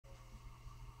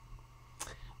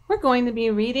We're going to be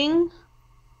reading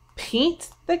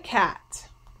Pete the Cat,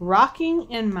 Rocking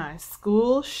in My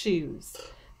School Shoes.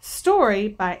 Story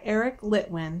by Eric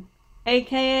Litwin,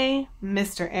 aka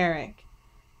Mr. Eric.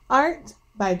 Art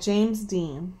by James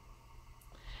Dean.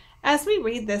 As we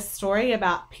read this story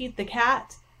about Pete the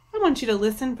Cat, I want you to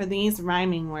listen for these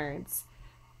rhyming words.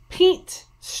 Pete,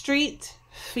 street,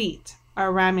 feet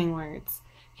are rhyming words.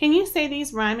 Can you say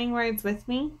these rhyming words with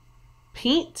me?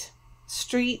 Pete,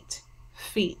 street,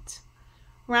 feet.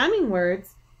 Rhyming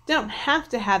words don't have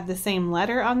to have the same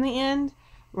letter on the end.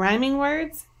 Rhyming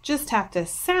words just have to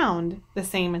sound the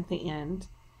same at the end.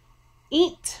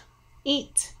 Eat,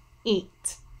 eat,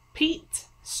 eat. Pete,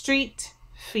 street,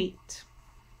 feet.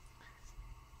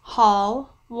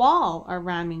 Hall, wall are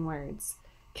rhyming words.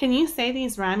 Can you say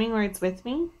these rhyming words with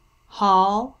me?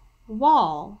 Hall,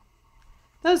 wall.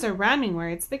 Those are rhyming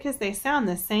words because they sound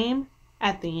the same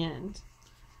at the end.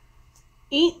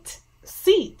 Eat,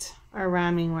 seat are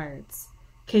rhyming words.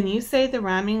 Can you say the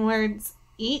rhyming words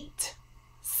eat,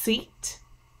 seat?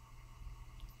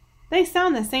 They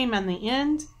sound the same on the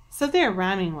end, so they're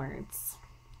rhyming words.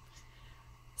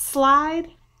 Slide,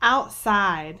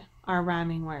 outside are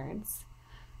rhyming words.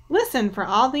 Listen for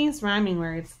all these rhyming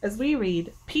words as we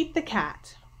read Pete the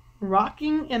Cat,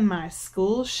 Rocking in My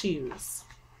School Shoes.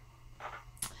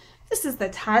 This is the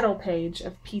title page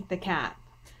of Pete the Cat.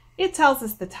 It tells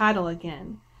us the title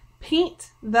again. Pete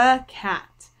the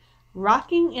Cat,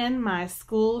 Rocking in My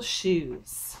School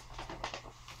Shoes.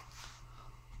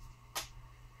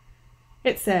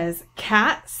 It says,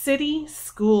 Cat City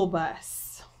School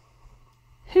Bus.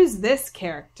 Who's this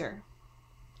character?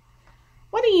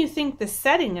 What do you think the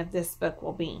setting of this book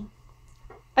will be?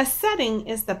 A setting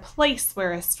is the place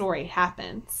where a story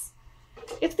happens.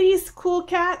 If these cool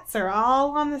cats are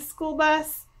all on the school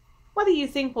bus, what do you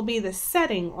think will be the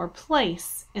setting or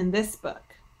place in this book?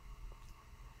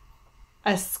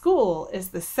 A school is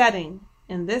the setting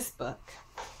in this book.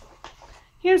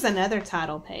 Here's another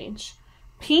title page.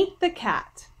 Pete the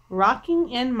Cat, Rocking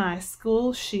in My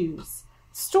School Shoes.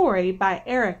 Story by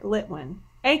Eric Litwin,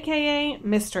 aka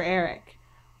Mr. Eric.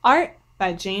 Art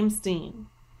by James Dean.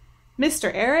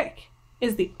 Mr. Eric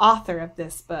is the author of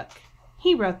this book.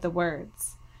 He wrote the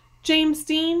words. James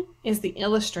Dean is the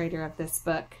illustrator of this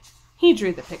book. He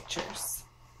drew the pictures.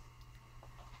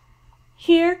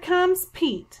 Here comes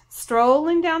Pete,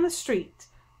 strolling down the street,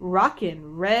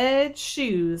 rocking red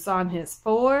shoes on his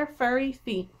 4 furry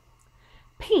feet.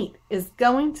 Pete is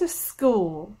going to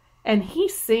school, and he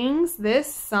sings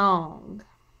this song.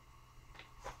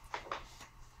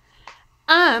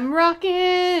 I'm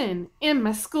rocking in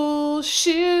my school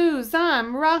shoes.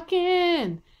 I'm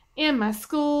rocking in my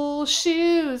school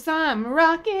shoes. I'm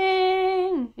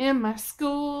rocking in my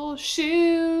school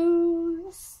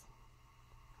shoes.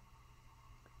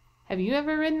 Have you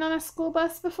ever ridden on a school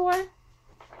bus before?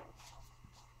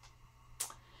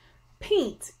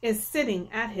 Pete is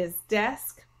sitting at his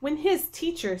desk when his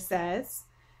teacher says,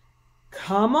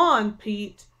 "Come on,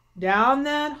 Pete, down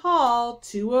that hall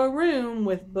to a room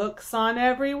with books on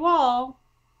every wall."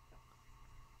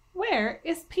 Where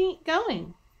is Pete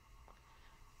going?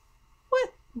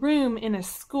 What room in a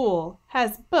school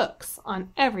has books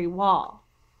on every wall?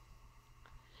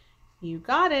 You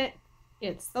got it.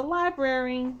 It's the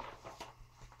library.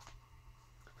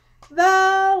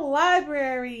 The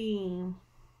library.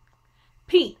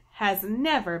 Pete has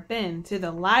never been to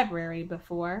the library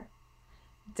before.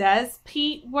 Does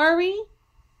Pete worry?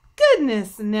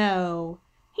 Goodness, no.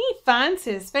 He finds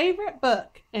his favorite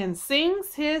book and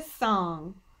sings his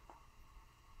song.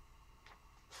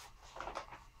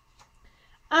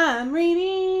 I'm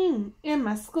reading in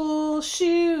my school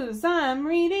shoes. I'm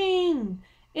reading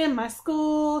in my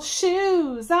school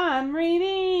shoes. I'm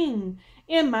reading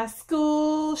in my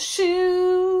school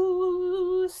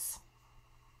shoes.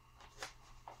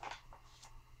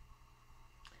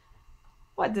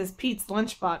 What does Pete's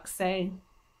lunchbox say?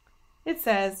 It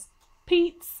says,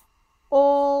 Pete's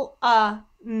lunch.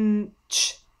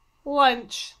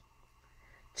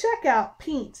 Check out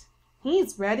Pete.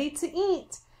 He's ready to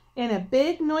eat in a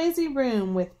big noisy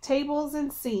room with tables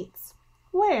and seats.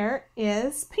 Where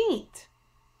is Pete?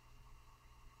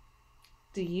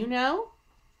 Do you know?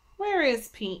 Where is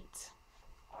Pete?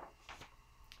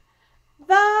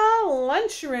 The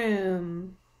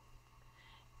lunchroom.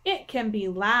 It can be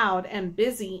loud and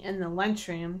busy in the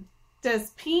lunchroom. Does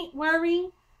Pete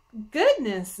worry?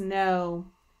 Goodness, no.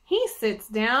 He sits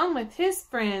down with his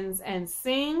friends and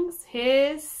sings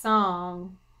his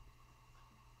song.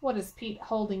 What is Pete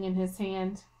holding in his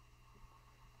hand?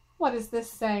 What does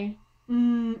this say?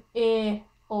 Milk.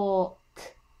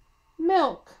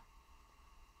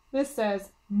 This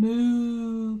says,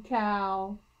 moo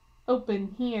cow,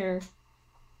 open here.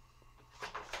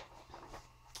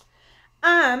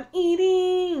 I'm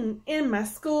eating in my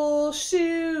school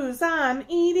shoes. I'm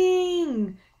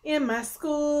eating in my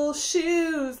school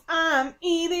shoes. I'm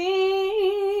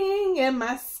eating in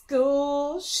my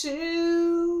school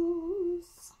shoes.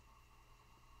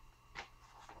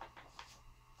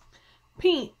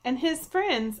 Pete and his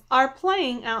friends are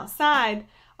playing outside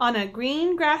on a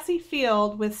green grassy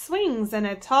field with swings and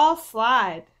a tall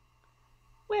slide.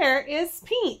 Where is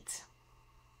Pete?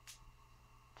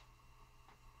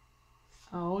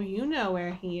 Oh, you know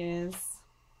where he is.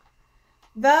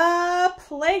 The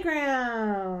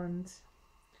playground.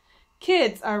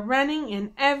 Kids are running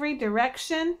in every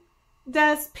direction.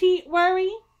 Does Pete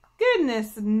worry?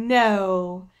 Goodness,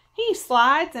 no. He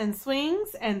slides and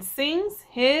swings and sings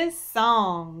his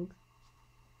song.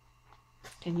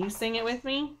 Can you sing it with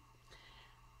me?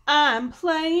 I'm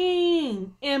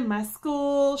playing in my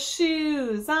school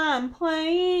shoes. I'm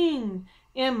playing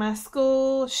in my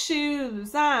school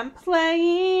shoes. I'm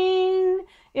playing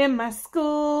in my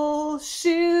school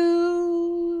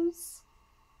shoes.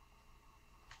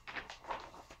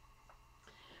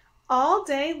 All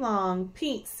day long,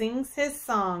 Pete sings his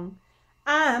song.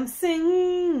 I'm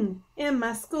singing in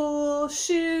my school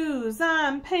shoes.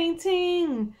 I'm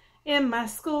painting in my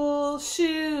school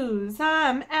shoes.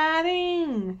 I'm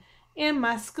adding in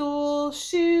my school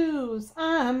shoes.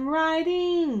 I'm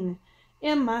writing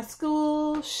in my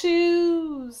school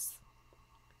shoes.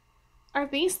 Are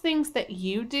these things that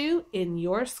you do in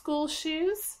your school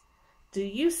shoes? Do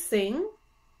you sing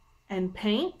and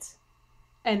paint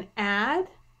and add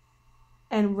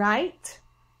and write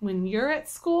when you're at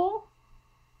school?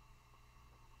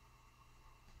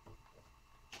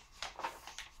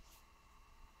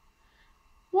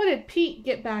 What did Pete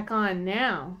get back on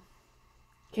now?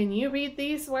 Can you read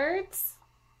these words?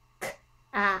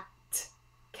 Cat,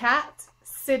 cat,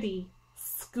 city,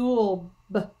 school,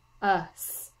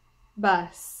 bus,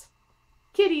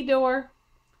 kitty door,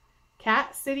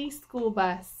 cat, city, school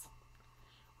bus.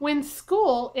 When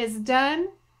school is done,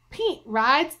 Pete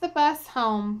rides the bus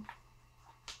home.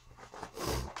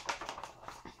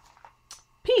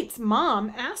 Pete's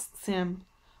mom asks him,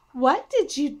 "What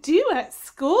did you do at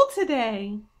school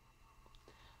today?"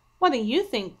 What do you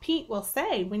think Pete will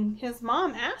say when his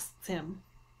mom asks him?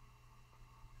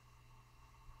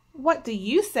 What do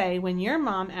you say when your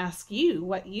mom asks you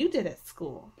what you did at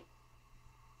school?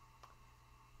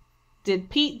 Did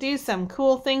Pete do some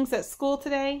cool things at school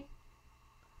today?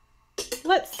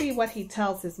 Let's see what he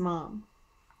tells his mom.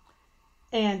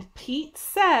 And Pete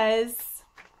says,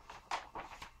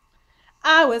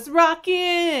 I was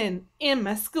rocking in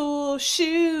my school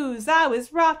shoes. I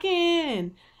was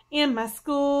rocking in my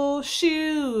school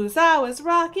shoes. I was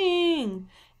rocking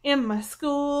in my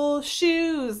school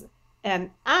shoes.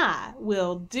 And I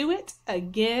will do it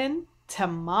again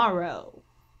tomorrow.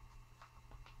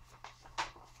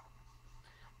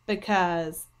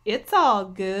 Because it's all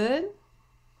good.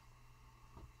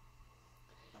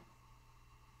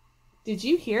 Did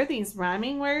you hear these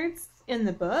rhyming words in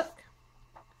the book?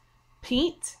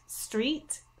 Pete,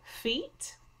 street,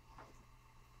 feet.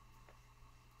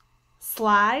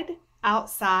 Slide,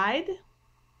 outside.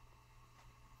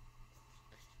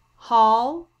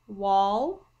 Hall,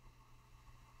 wall.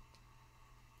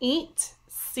 Eat,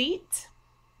 seat.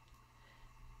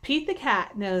 Pete the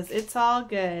cat knows it's all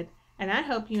good, and I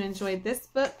hope you enjoyed this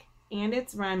book and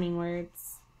its rhyming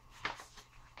words.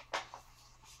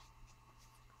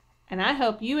 And I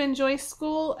hope you enjoy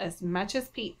school as much as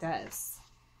Pete does.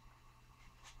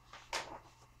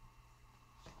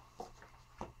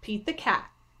 Pete the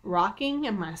cat, rocking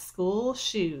in my school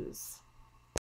shoes.